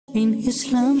In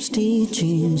Islam's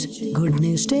teachings,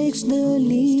 goodness takes the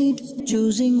lead.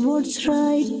 Choosing what's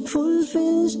right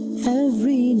fulfills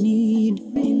every need.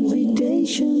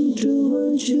 Invitation to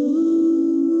virtue.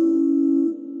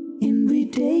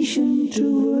 Invitation to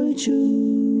virtue.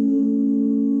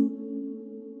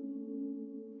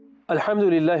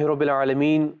 Alhamdulillahi Rabbil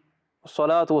Alameen.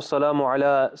 Salatu wassalamu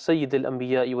ala Sayyidil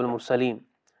Anbiya'i wal Mursaleen.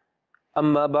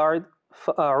 Amma ba'd,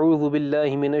 fa'a'udhu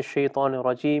billahi minash shaitanir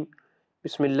rajeem.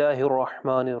 Bismillahir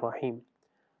Rahmanir Rahim.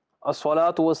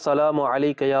 As-salatu wassalamu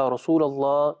alayka ya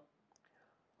Rasulallah.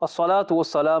 As-salatu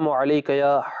wassalamu alayka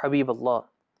ya Habiballah.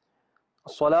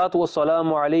 As-salatu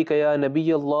wassalamu alayka ya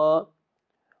Nabiyallah.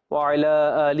 Wa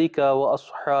ala alika wa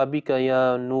ashabika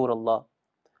ya Nurallah.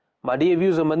 My dear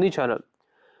viewers of Madani Channel,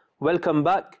 welcome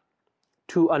back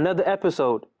to another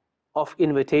episode of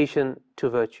Invitation to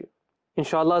Virtue.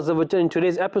 Inshallah, in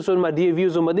today's episode, my dear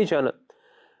viewers of Madani Channel,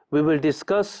 we will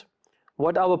discuss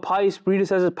what our pious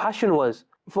predecessors' passion was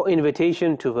for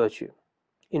invitation to virtue.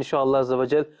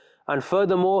 Inshallah, and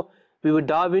furthermore, we will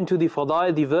dive into the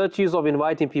fadail, the virtues of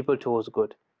inviting people towards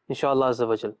good. Inshallah.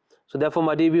 So therefore,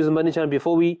 my dear viewers of Madani Channel,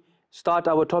 before we start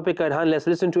our topic at hand, let's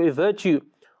listen to a virtue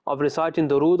of reciting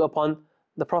Durood upon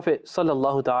the Prophet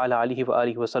sallallahu ta'ala alihi wa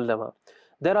alihi wa sallam.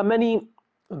 There are many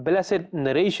blessed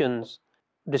narrations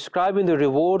describing the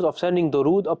rewards of sending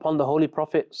Durood upon the Holy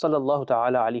Prophet sallallahu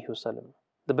ta'ala alihi wa sallam.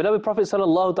 The beloved Prophet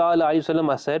sallallahu ta'ala alihi wa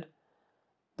sallam has said,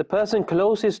 the person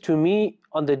closest to me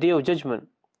on the Day of Judgment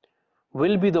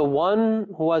will be the one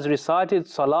who has recited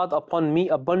salat upon me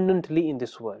abundantly in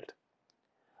this world.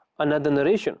 Another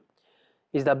narration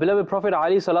is that beloved Prophet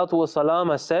alayhi salatu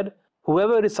wasalam has said,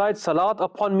 whoever recites salat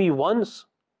upon me once,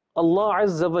 Allah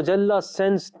Azza wa Jalla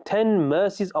sends 10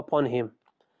 mercies upon him,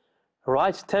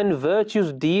 writes 10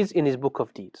 virtuous deeds in his book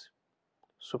of deeds.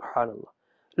 Subhanallah.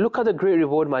 Look at the great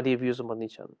reward, my dear viewers of Madani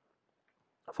Channel.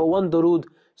 For one durood,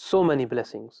 so many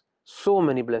blessings, so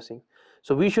many blessings.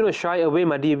 So we should not shy away,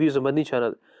 my dear viewers of Madani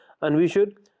Channel, and we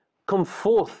should come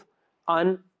forth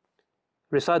and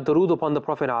recite durood upon the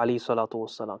Prophet alayhi salatu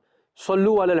wassalam.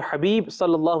 Sallu ala al-Habib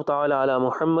sallallahu ta'ala ala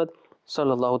Muhammad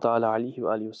sallallahu ta'ala alayhi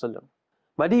wa alihi wa sallam.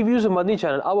 My dear viewers of Madani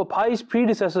Channel, our pious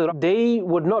predecessors, they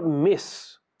would not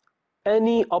miss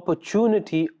any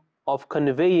opportunity of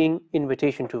conveying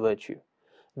invitation to virtue.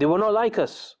 They were not like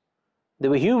us. They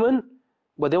were human,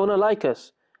 but they were not like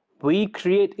us. We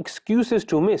create excuses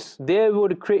to miss. They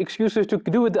would create excuses to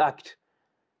do with the act.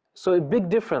 So a big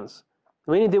difference.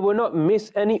 Meaning they would not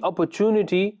miss any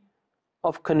opportunity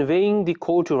of conveying the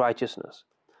call to righteousness.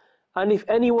 And if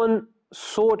anyone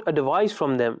sought advice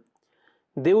from them,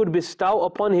 they would bestow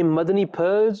upon him Madani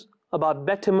pearls about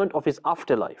betterment of his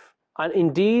afterlife. And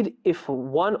indeed, if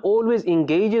one always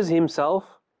engages himself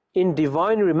in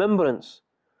divine remembrance,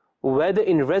 whether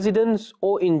in residence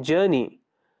or in journey,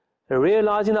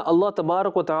 realizing that Allah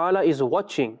Tabarak wa Ta'ala is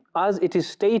watching, as it is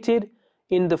stated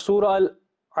in the Surah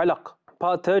Al-Alaq,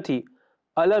 part 30,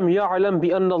 Alam ya'alam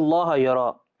bi anna Allah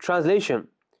yara. Translation: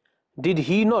 did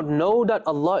he not know that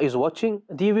Allah is watching?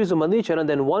 Dear viewers of Madani Channel,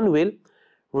 then one will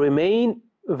remain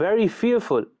very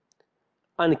fearful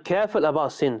and careful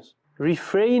about sins,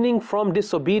 refraining from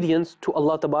disobedience to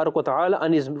Allah Tabarak wa Ta'ala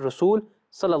and His Rasul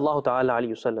sallallahu ta'ala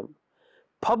alayhi wasallam,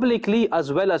 publicly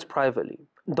as well as privately.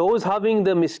 Those having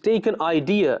the mistaken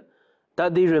idea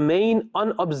that they remain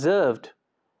unobserved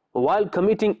while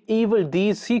committing evil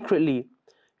deeds secretly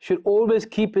should always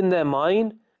keep in their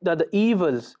mind that the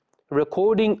evil's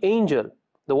recording angel,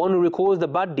 the one who records the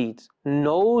bad deeds,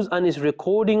 knows and is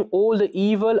recording all the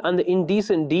evil and the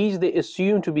indecent deeds they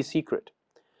assume to be secret.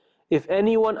 If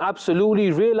anyone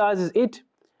absolutely realizes it,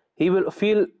 he will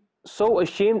feel so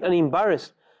ashamed and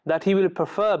embarrassed that he will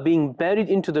prefer being buried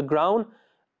into the ground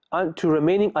and to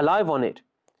remaining alive on it.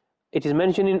 It is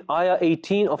mentioned in Ayah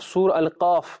 18 of Surah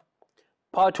Al-Qaf,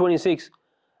 part 26,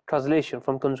 translation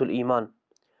from Kanzul Iman.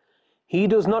 He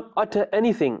does not utter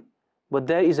anything, but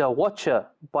there is a watcher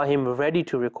by him ready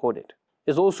to record it.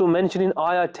 It is also mentioned in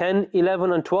Ayah 10,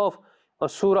 11 and 12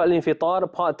 of Surah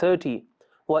Al-Infitar, part 30.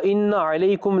 وَإِنَّ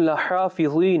عَلَيْكُمْ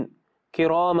لَحَافِظِينَ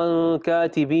كِرَامًا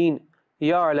كَاتِبِينَ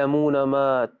يَعْلَمُونَ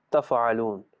مَا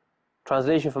تَفْعَلُونَ.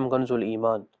 Translation from Kanzul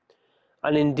Iman.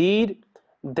 And indeed,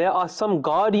 there are some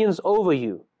guardians over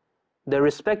you, the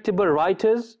respectable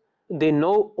writers, they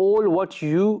know all what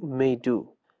you may do.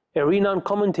 A renowned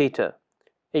commentator,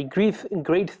 a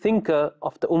great thinker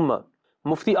of the Ummah,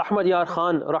 Mufti Ahmad Yar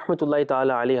Khan rahmatullahi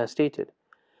ta'ala alayhi has stated,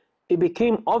 it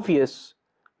became obvious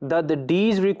that the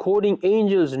deeds recording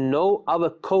angels know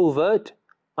our covert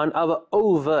and our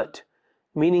overt,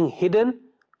 meaning hidden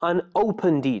and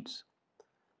open deeds,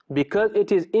 because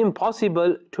it is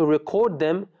impossible to record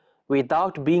them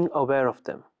without being aware of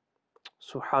them.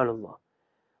 Subhanallah.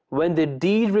 When the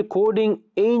deed recording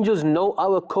angels know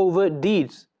our covert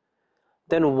deeds,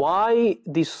 then why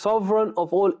the sovereign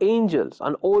of all angels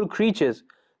and all creatures,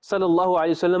 sallallahu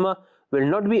alaihi wasallam, will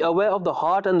not be aware of the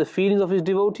heart and the feelings of his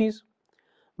devotees?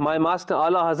 My master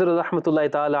Ala Hazrat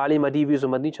Rahmatullahi Ta'ala Ali Madani views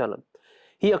of Madani Channel,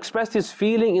 he expressed his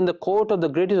feeling in the court of the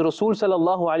greatest Rasul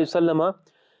sallallahu alaihi wasallam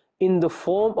in the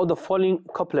form of the following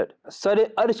couplet: Sare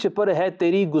arsh par hai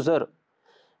teri guzar,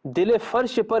 dile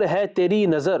farsh par hai teri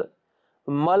nazar,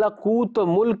 malakut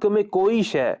mulk mein koi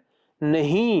shay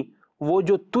nahi wo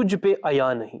jo tujh pe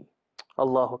aya nahi.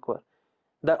 Allahu Akbar.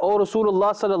 That, O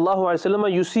Rasulullah sallallahu alaihi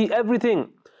wasallam, you see everything,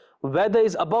 whether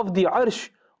it's above the arsh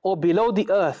or below the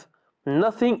earth.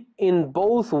 Nothing in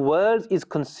both worlds is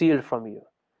concealed from you.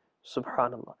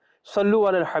 Subhanallah. Sallu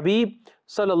ala al-Habib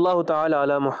sallallahu ta'ala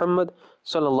ala Muhammad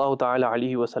sallallahu ta'ala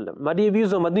alayhi wa sallam. My dear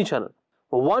viewers of Madani Channel,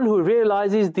 one who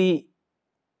realizes the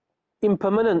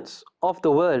impermanence of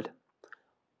the world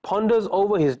ponders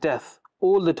over his death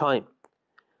all the time,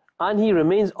 and he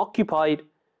remains occupied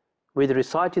with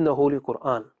reciting the Holy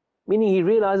Quran, meaning he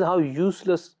realizes how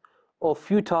useless or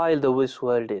futile this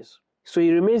world is. So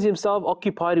he remains himself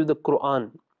occupied with the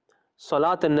Quran,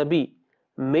 Salat and Nabi,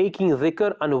 making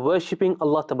dhikr and worshipping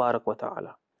Allah Tabarak wa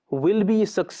Ta'ala. Will be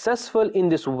successful in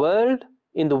this world,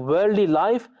 in the worldly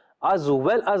life, as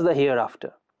well as the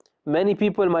hereafter. Many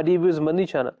people, my dear viewers, Madani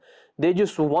Channel, they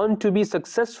just want to be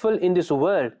successful in this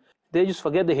world. They just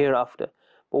forget the hereafter.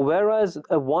 But whereas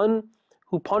one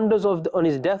who ponders on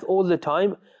his death all the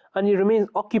time, and he remains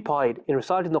occupied in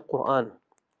reciting the Quran,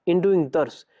 in doing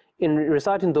dars, in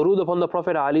reciting durood upon the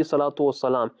Prophet alayhi salatu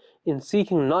wasalam, in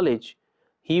seeking knowledge,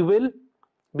 he will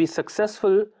be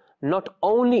successful not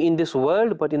only in this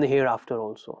world but in the hereafter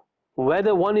also.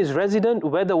 Whether one is resident,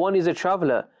 whether one is a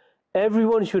traveler,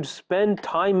 everyone should spend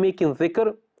time making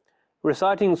dhikr,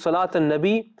 reciting Salat and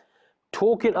Nabi,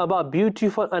 talking about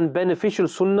beautiful and beneficial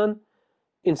Sunnah,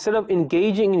 instead of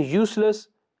engaging in useless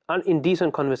and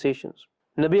indecent conversations.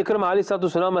 Nabi Akram alayhi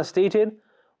salatu wasalam has stated,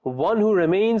 one who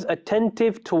remains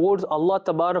attentive towards Allah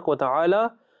Tabarak wa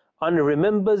Ta'ala and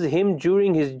remembers Him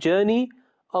during his journey,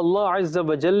 Allah Azza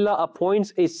wa Jalla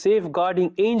appoints a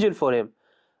safeguarding angel for him.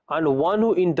 And one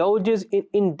who indulges in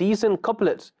indecent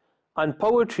couplets and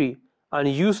poetry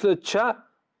and useless chat,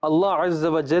 Allah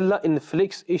Azza wa Jalla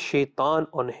inflicts a shaitan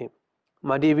on him.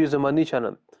 My dear viewers of Madani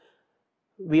Channel,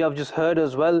 we have just heard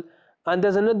as well, and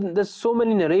there's so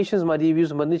many narrations, my dear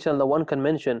viewers of Madani Channel, that one can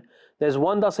mention. There's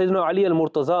one that Sayyidina Ali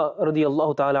al-Murtaza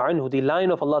radiyallahu ta'ala anhu, the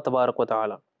lion of Allah Tabarak wa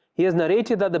Ta'ala. He has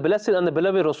narrated that the blessed and the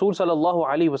beloved Rasul sallallahu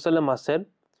alaihi wasallam has said,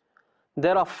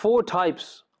 there are 4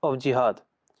 types of jihad.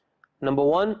 Number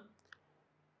 1,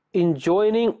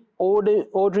 enjoining,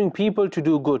 ordering people to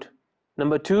do good.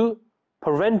 Number 2,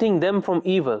 preventing them from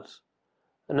evils.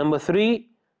 And number 3,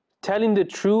 telling the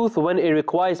truth when it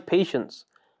requires patience.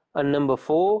 And number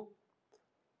 4,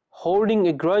 holding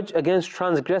a grudge against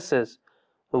transgressors.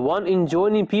 One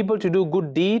enjoining people to do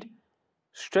good deed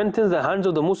strengthens the hands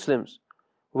of the Muslims,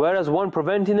 whereas one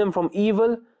preventing them from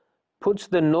evil puts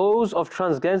the nose of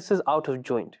transgressors out of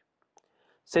joint.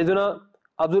 Sayyidina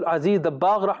Abdul Aziz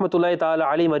Dabbagh Rahmatullahi Ta'ala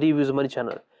Ali Madani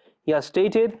Channel, he has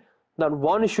stated that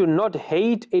one should not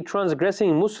hate a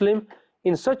transgressing Muslim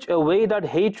in such a way that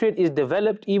hatred is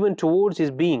developed even towards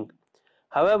his being.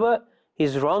 However,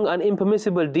 his wrong and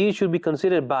impermissible deeds should be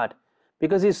considered bad,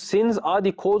 because his sins are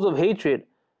the cause of hatred,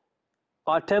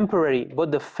 are temporary,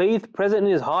 but the faith present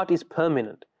in his heart is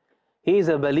permanent. He is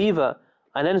a believer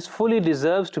and hence fully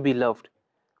deserves to be loved.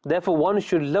 Therefore one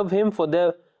should love him for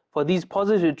these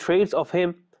positive traits of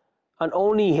him and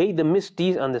only hate the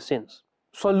misdeeds and the sins.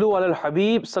 Sallu ala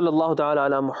al-Habib sallallahu ta'ala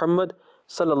ala Muhammad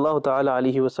sallallahu ta'ala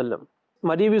alayhi wa sallam.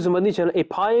 My dear viewers of Madani Channel, a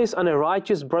pious and a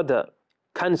righteous brother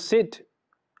can sit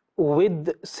with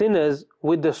sinners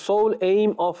with the sole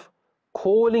aim of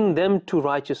calling them to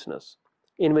righteousness,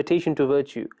 invitation to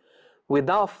virtue,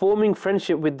 without forming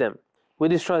friendship with them.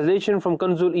 With this translation from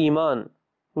Kanzul Iman,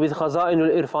 with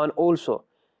Khaza'inul Irfan also,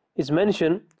 is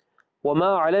mentioned,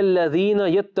 وَمَا عَلَى الَّذِينَ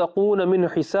يَتَّقُونَ مِنْ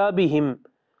حِسَابِهِمْ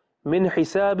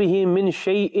مِنْ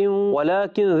شَيْءٍ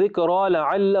وَلَكِنْ ذِكْرَى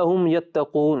لَعَلَّهُمْ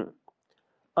يَتَّقُونَ.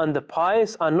 And the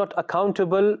pious are not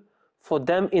accountable for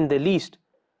them in the least,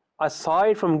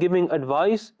 aside from giving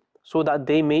advice so that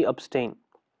they may abstain.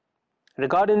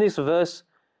 Regarding this verse,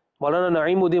 Maulana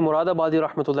Na'imuddin Muradabadi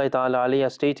Rahmatullahi Ta'ala alayhi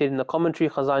has stated in the commentary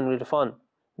Khaza'inul Irfan,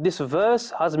 this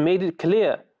verse has made it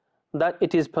clear that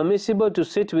it is permissible to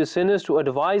sit with sinners to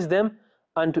advise them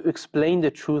and to explain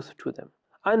the truth to them.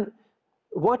 And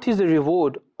what is the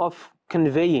reward of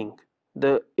conveying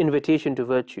the invitation to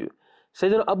virtue?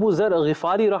 Sayyidina Abu Zar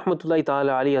al-Ghifari Rahmatullahi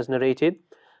Ta'ala alayhi has narrated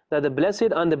that the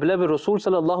blessed and the beloved Rasul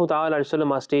sallallahu ta'ala alayhi wa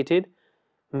sallam has stated,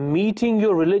 meeting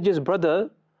your religious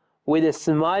brother with a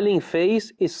smiling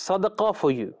face is sadaqah for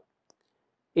you.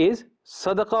 Is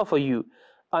sadaqah for you.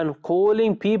 And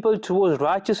calling people towards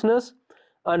righteousness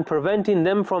and preventing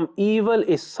them from evil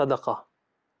is sadaqah.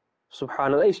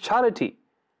 Subhanallah, it's charity.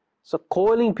 So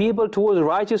calling people towards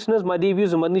righteousness, my dear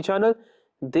viewers of Madani Channel,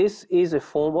 this is a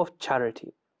form of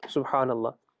charity.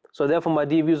 Subhanallah. So therefore, my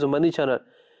dear viewers of Madani Channel,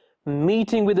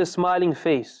 meeting with a smiling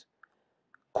face,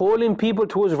 calling people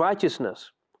towards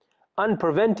righteousness and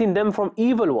preventing them from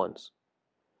evil ones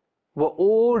were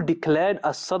all declared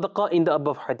as sadaqah in the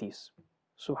above hadith.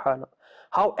 Subhanallah.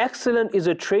 How excellent is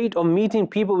a trait of meeting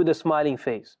people with a smiling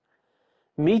face.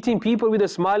 Meeting people with a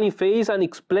smiling face and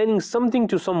explaining something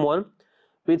to someone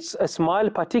with a smile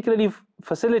particularly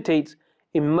facilitates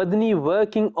a Madani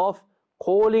working of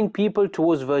calling people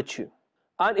towards virtue.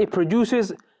 And it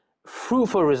produces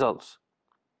fruitful results.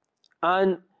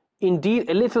 And indeed,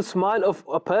 a little smile of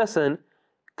a person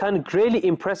can greatly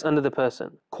impress another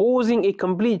person, causing a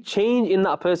complete change in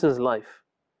that person's life.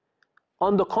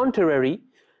 On the contrary,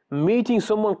 meeting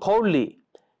someone coldly,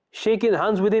 shaking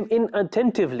hands with him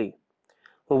inattentively,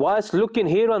 whilst looking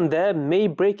here and there, may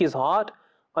break his heart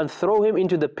and throw him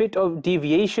into the pit of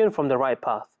deviation from the right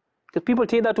path. Because people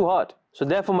take that to heart. So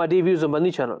therefore, my dear viewers of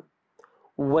Madani Channel,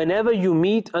 whenever you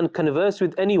meet and converse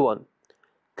with anyone,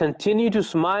 continue to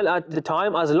smile at the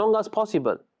time as long as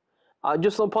possible.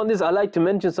 Just upon this, I'd like to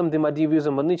mention something, my dear viewers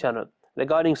of Madani Channel,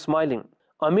 regarding smiling.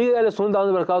 Amir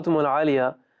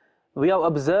al-Sunnah, we have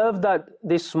observed that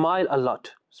they smile a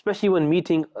lot, especially when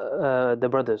meeting the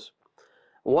brothers.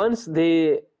 Once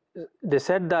they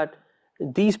said that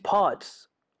these parts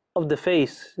of the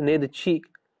face near the cheek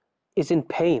is in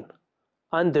pain,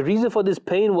 and the reason for this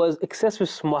pain was excessive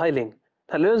smiling.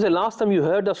 And when was the last time you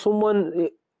heard that someone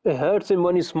it hurts him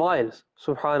when he smiles?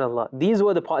 Subhanallah. These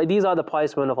are the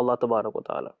pious men of Allah Tabarak wa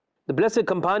Ta'ala. The blessed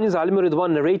companions Alim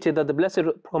Ridwan narrated that the blessed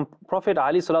Prophet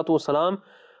Ali Salatu Wasalam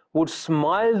would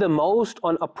smile the most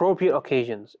on appropriate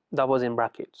occasions. That was in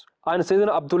brackets. And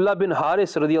Sayyidina Abdullah bin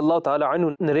Haris radiallahu ta'ala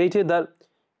anhu narrated that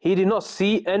he did not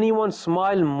see anyone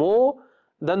smile more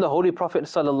than the Holy Prophet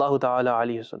sallallahu ta'ala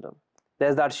alayhi wasallam.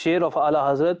 There's that share of Ala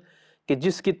Hazrat कि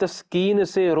जिसकी तस्कीन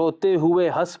से रोते हुए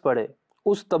हंस पड़े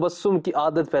उस तबस्सुम की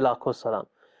आदत पे लाखों सलाम.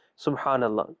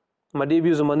 Subhanallah. My dear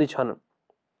viewers of Madani Channel,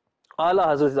 Ala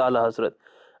Hazrat is Ala Hazrat,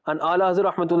 and Ala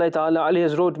Hazrat rahmatullahi ta'ala alayhi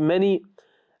has wrote many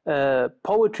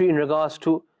poetry in regards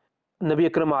to Nabi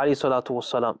Akram alayhi salatu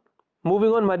wassalam.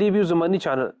 Moving on, my dear viewers of Madani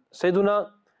Channel, Sayyiduna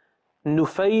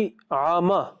Nufay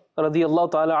Ama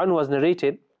radiyallahu ta'ala anhu was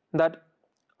narrated that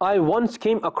I once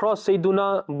came across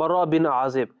Sayyiduna Bara bin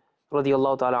Azib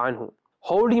radiyallahu ta'ala anhu.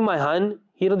 Holding my hand,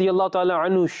 he radiyallahu ta'ala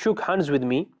anhu shook hands with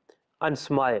me and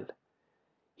smiled.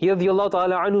 He radiyallahu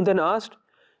ta'ala anhu then asked,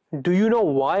 do you know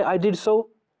why I did so?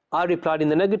 I replied in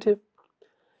the negative.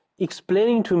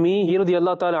 Explaining to me, he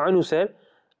radiyallahu ta'ala anhu said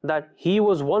that he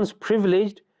was once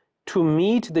privileged to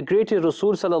meet the great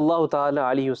Rasul sallallahu ta'ala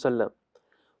alayhi wasallam,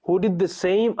 who did the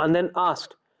same and then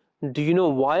asked, do you know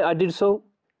why I did so?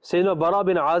 Sayyidina Bara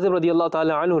bin Azib radiyallahu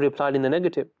ta'ala anhu replied in the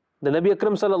negative. The Nabi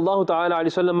Akram sallallahu ta'ala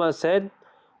alayhi wasallam said,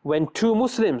 when two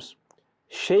Muslims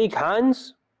shake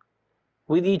hands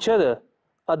with each other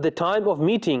at the time of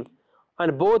meeting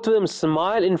and both of them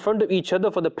smile in front of each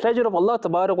other for the pleasure of Allah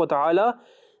tabarak wa ta'ala,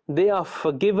 they are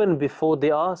forgiven before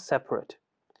they are separate.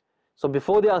 So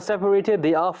before they are separated,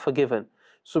 they are forgiven.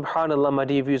 Subhanallah, my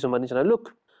dear viewers of Madani Channel.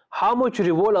 Look how much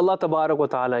reward Allah tabarak wa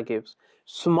ta'ala gives.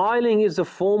 Smiling is a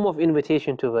form of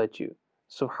invitation to virtue.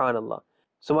 Subhanallah.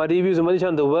 So my dear viewers of Madani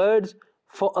Channel, the words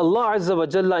for Allah Azza wa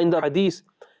Jalla in the hadith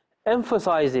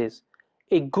emphasizes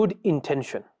a good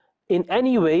intention. In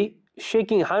any way,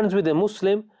 shaking hands with a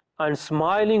Muslim and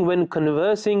smiling when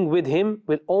conversing with him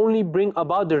will only bring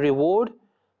about the reward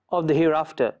of the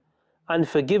hereafter and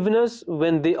forgiveness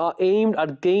when they are aimed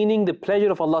at gaining the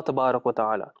pleasure of Allah Tabarak wa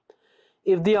Ta'ala.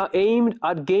 If they are aimed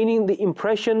at gaining the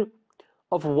impression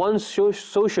of one's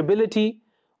sociability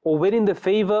or winning the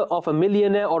favor of a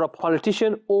millionaire or a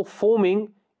politician or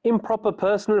forming improper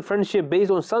personal friendship based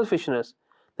on selfishness,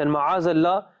 then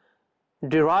ma'azallah,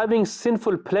 deriving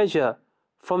sinful pleasure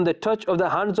from the touch of the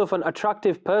hands of an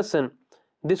attractive person,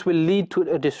 this will lead to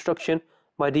a destruction,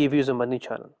 my dear viewers of Madani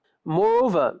Channel.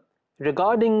 Moreover,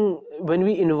 regarding when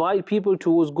we invite people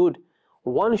towards good,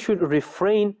 one should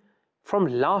refrain from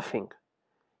laughing,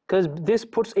 because this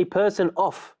puts a person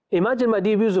off. Imagine, my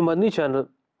dear viewers of Madani Channel,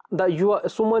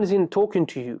 that someone is talking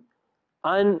to you,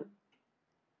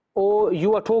 or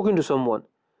you are talking to someone,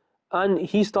 and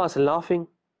he starts laughing.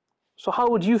 So how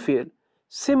would you feel?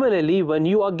 Similarly, when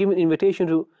you are given invitation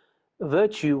to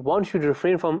virtue, one should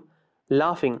refrain from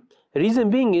laughing. The reason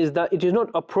being is that it is not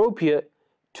appropriate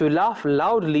to laugh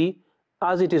loudly,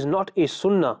 as it is not a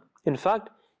sunnah. In fact,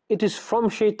 it is from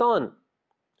shaitan.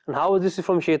 And how is this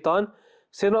from shaitan?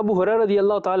 Sayyidina Abu Hurairah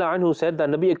radiyallahu ta'ala anhu said that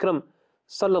Nabi Akram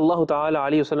sallallahu ta'ala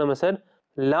alayhi wasallam said,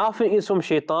 laughing is from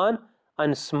shaitan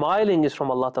and smiling is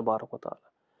from Allah tabarak wa ta'ala.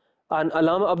 And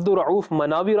Allama Abdul Rauf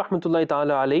Manawi rahmatullahi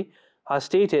ta'ala alayhi has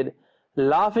stated,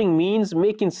 laughing means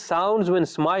making sounds when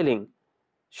smiling.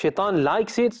 Shaitan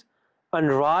likes it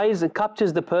and rise and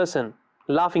captures the person,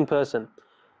 laughing person.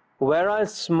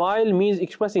 Whereas smile means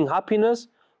expressing happiness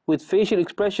with facial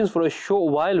expressions for a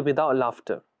short while without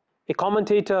laughter. A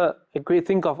commentator, a great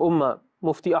thinker of Ummah,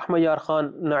 Mufti Ahmad Yar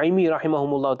Khan Naimi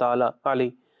rahimahumullah ta'ala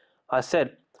Ali, has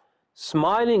said,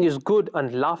 smiling is good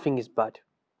and laughing is bad.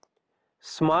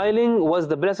 Smiling was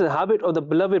the blessed habit of the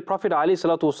beloved Prophet alayhi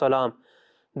salatu wasalam.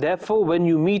 Therefore, when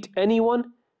you meet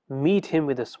anyone, meet him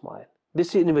with a smile.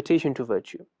 This is an invitation to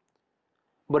virtue.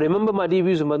 But remember, my dear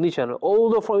viewers of Madani Channel,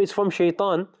 although it's from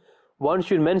shaitan, one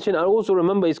should mention and also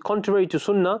remember it's contrary to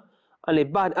sunnah and a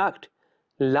bad act.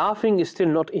 Laughing is still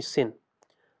not a sin.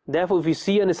 Therefore, if you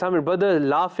see an Islamic brother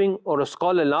laughing or a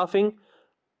scholar laughing,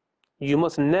 you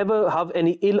must never have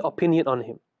any ill opinion on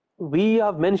him. We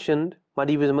have mentioned, my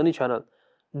dear viewers of Madani Channel,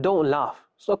 don't laugh.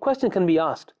 So a question can be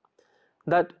asked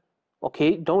that,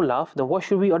 okay, don't laugh, then what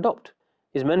should we adopt?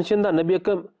 It's mentioned that Nabi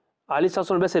Akram alayhi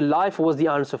salatu said life was the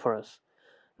answer for us.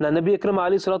 Now Nabi Akram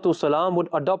alayhi salatu wasalam would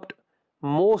adopt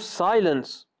more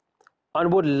silence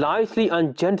and would lightly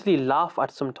and gently laugh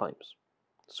at some times.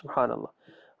 Subhanallah.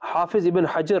 Hafiz ibn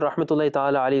Hajar rahmatullahi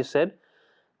ta'ala alayhi said,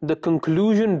 the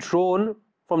conclusion drawn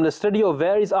from the study of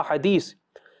various ahadith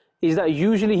is that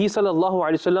usually he sallallahu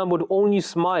alayhi wasallam would only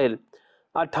smile.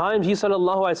 At times he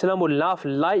sallallahu alayhi wasallam would laugh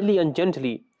lightly and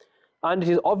gently, and it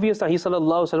is obvious that he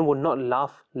sallallahu alayhi wasallam would not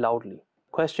laugh loudly.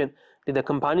 Question: did the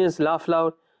companions laugh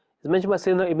loud? It's mentioned by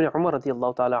Sayyidina Ibn Umar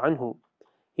radiyallahu ta'ala anhu.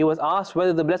 He was asked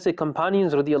whether the blessed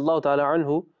companions radiyallahu ta'ala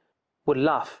anhu would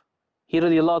laugh. He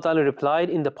radiyallahu ta'ala replied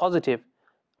in the positive,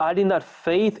 adding that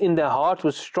faith in their hearts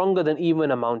was stronger than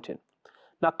even a mountain.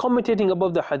 Now, commentating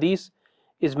above the hadith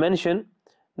is mentioned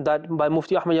that by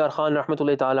Mufti Ahmad Yar Khan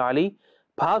rahmatullahi ta'ala alayhi,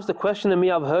 perhaps the questioner may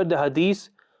have heard the hadith,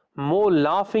 more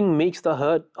laughing makes the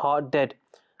heart dead,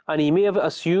 and he may have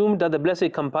assumed that the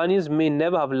blessed companions may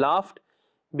never have laughed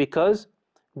because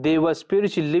they were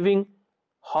spiritually living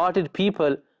hearted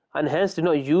people and hence did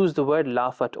not use the word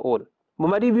laugh at all. But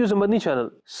my dear viewers on Madani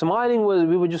Channel, smiling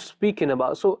we were just speaking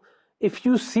about. So if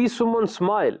you see someone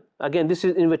smile, again this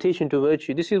is invitation to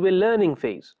virtue, this is where learning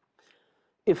phase.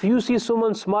 If you see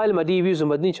someone smile, my dear viewers on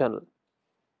Madani Channel,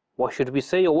 what should we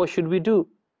say or what should we do?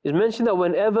 It's mentioned that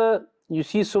whenever you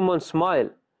see someone smile,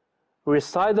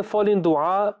 recite the following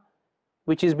dua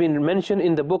which has been mentioned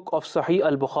in the book of Sahih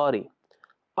al-Bukhari.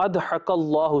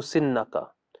 Adhakallahu sinnaka.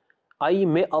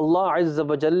 May Allah Azza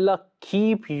wa Jalla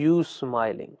keep you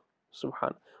smiling.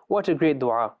 Subhan. What a great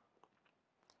dua.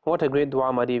 What a great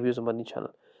dua, my dear viewers on Madani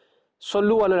Channel.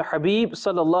 Sallu ala al-Habib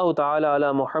sallallahu ta'ala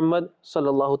ala Muhammad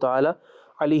sallallahu ta'ala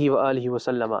alayhi wa alihi wa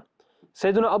sallama.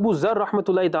 Sayyidina Abu Zar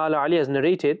rahmatullahi ta'ala alayhi has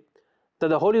narrated that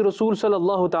the Holy Rasul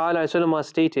sallallahu ta'ala alayhi wa sallam has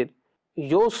stated,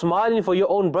 your smiling for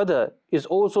your own brother is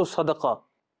also sadaqah.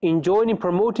 Enjoining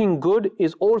promoting good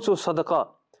is also sadaqah.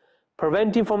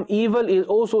 Preventing from evil is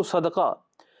also sadaqah.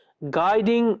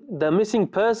 Guiding the missing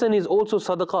person is also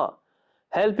sadaqah.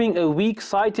 Helping a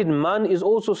weak-sighted man is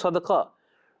also sadaqah.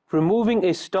 Removing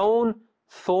a stone,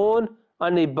 thorn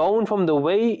and a bone from the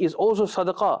way is also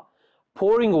sadaqah.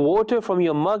 Pouring water from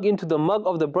your mug into the mug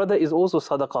of the brother is also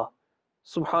sadaqah.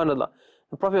 Subhanallah.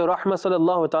 The Prophet Rahmah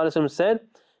sallallahu ta'ala said,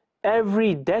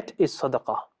 every debt is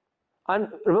sadaqah. And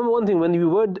remember one thing, when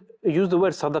you use the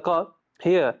word sadaqah,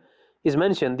 here is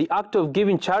mentioned, the act of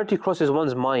giving charity crosses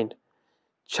one's mind.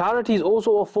 Charity is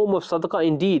also a form of sadaqah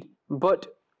indeed, but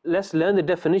let's learn the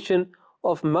definition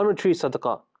of monetary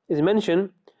sadaqah. It is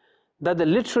mentioned that the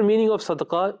literal meaning of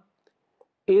sadaqah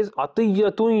is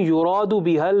atiyatun yuradu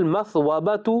bihal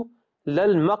mathwabatu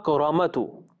lal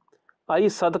maqramatu. I.e.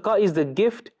 sadaqah is the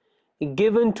gift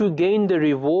given to gain the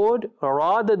reward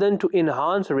rather than to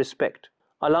enhance respect.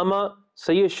 Allama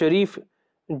Sayyid Sharif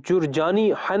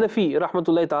Jurjani Hanafi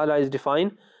rahmatullahi ta'ala is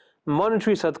defined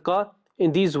monetary sadaqah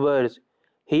in these words: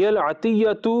 Hiyal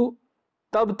atiyatu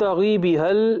tabtaghi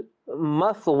bihal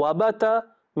mathwabata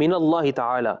min Allah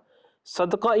ta'ala.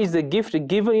 Sadaqah is the gift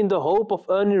given in the hope of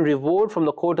earning reward from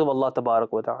the court of Allah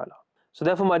tabarak wa ta'ala. So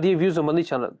therefore, my dear viewers of Madani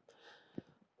Channel,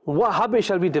 what habit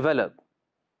shall we develop?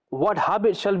 What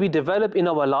habit shall we develop in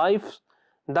our lives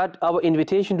that our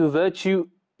invitation to virtue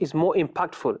is more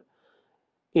impactful?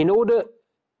 In order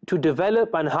to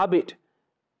develop an habit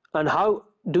And how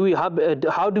do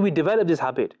we develop this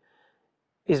habit?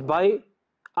 Is by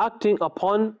acting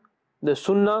upon the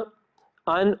Sunnah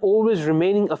and always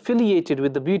remaining affiliated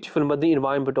with the beautiful Madani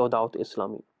environment of Dawat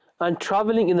Islami and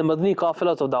traveling in the Madani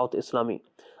qafilas of Dawat Islami.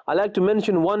 I like to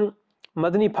mention one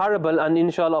Madani parable, and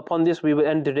inshallah upon this we will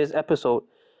end today's episode,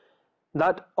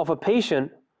 that of a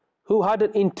patient who had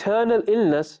an internal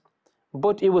illness,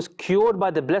 but it was cured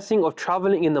by the blessing of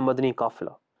traveling in the Madani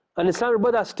qafila. And Islamic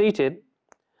brother stated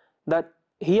that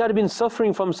he had been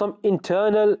suffering from some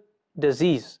internal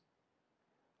disease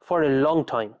for a long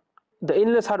time. The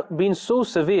illness had been so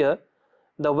severe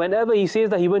that whenever he says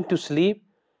that he went to sleep,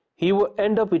 he would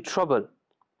end up with trouble.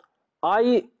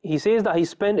 He says that he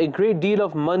spent a great deal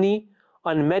of money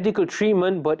on medical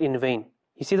treatment, but in vain.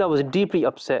 He says, I was deeply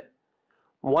upset.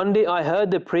 One day I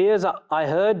heard that prayers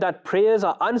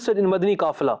are answered in Madani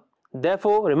qafila.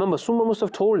 Therefore, remember, someone must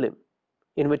have told him.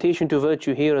 Invitation to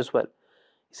virtue here as well.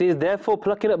 He says, therefore,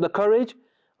 plucking up the courage,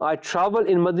 I traveled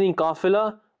in Madani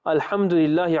qafila.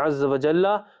 Alhamdulillahi Azza wa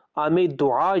Jalla. I made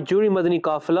dua during Madani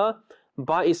qafila.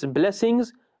 By its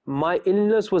blessings, my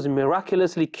illness was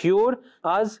miraculously cured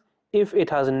as if it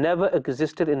has never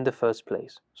existed in the first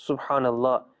place.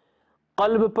 Subhanallah.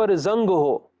 Qalb par zang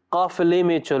ho, qafile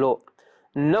mein chalo.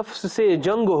 Nafs se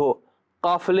jang ho,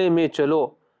 qafile mein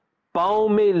chalo.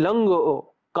 Paon mein lang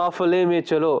ho, qafile mein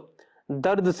chalo.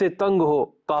 Dard se tang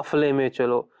ho, qafile mein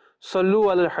chalo. Sallu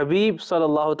ala al-Habib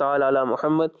sallallahu ta'ala ala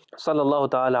Muhammad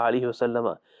sallallahu ta'ala alayhi wa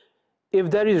sallam.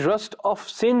 If there is rust of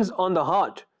sins on the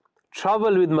heart,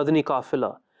 travel with Madani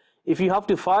qafila. If you have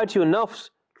to fight your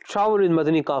nafs, travel with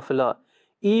Madani qafila.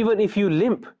 Even if you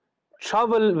limp,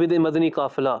 travel with the Madani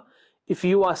qafila. If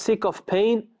you are sick of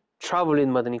pain, travel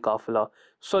in Madani qafila.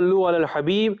 Sallu ala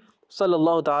al-Habib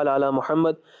sallallahu ta'ala ala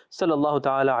Muhammad sallallahu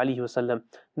ta'ala alayhi wa sallam.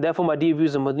 Therefore, my dear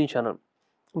viewers of Madani Channel,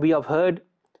 we have heard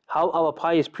how our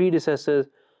pious predecessors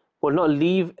will not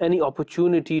leave any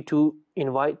opportunity to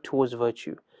invite towards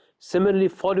virtue. Similarly,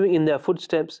 following in their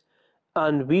footsteps,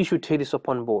 and we should take this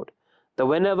upon board, that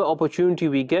whenever opportunity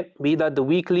we get, be that the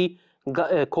weekly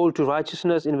call to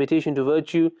righteousness, invitation to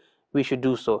virtue, we should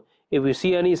do so. If we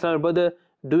see any Islamic brother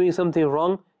doing something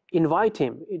wrong, invite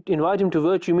him to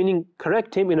virtue, meaning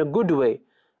correct him in a good way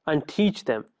and teach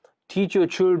them. Teach your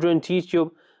children, teach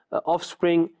your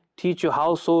offspring, teach your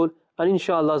household, and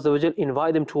inshallah Azza wa Jal,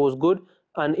 invite them towards good.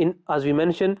 And as we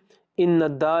mentioned, inna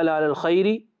dala al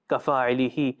khayri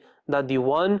kafa'ilihi, that the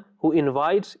one who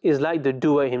invites is like the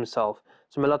doer himself.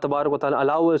 So may Allah Tabarak wa Ta'ala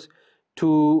allow us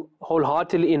to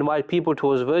wholeheartedly invite people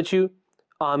towards virtue.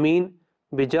 Ameen.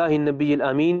 Bijahi Nabi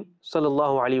al-Ameen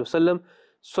sallallahu alayhi wa sallam.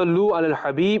 Sallu ala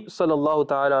al-Habib sallallahu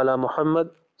ta'ala ala Muhammad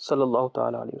sallallahu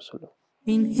ta'ala alayhi wa sallam.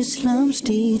 In Islam's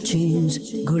teachings,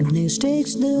 goodness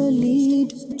takes the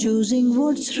lead. Choosing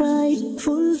what's right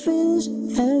fulfills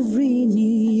every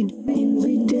need.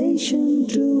 Invitation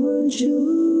to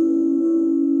virtue.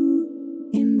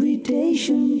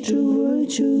 Invitation to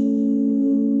virtue.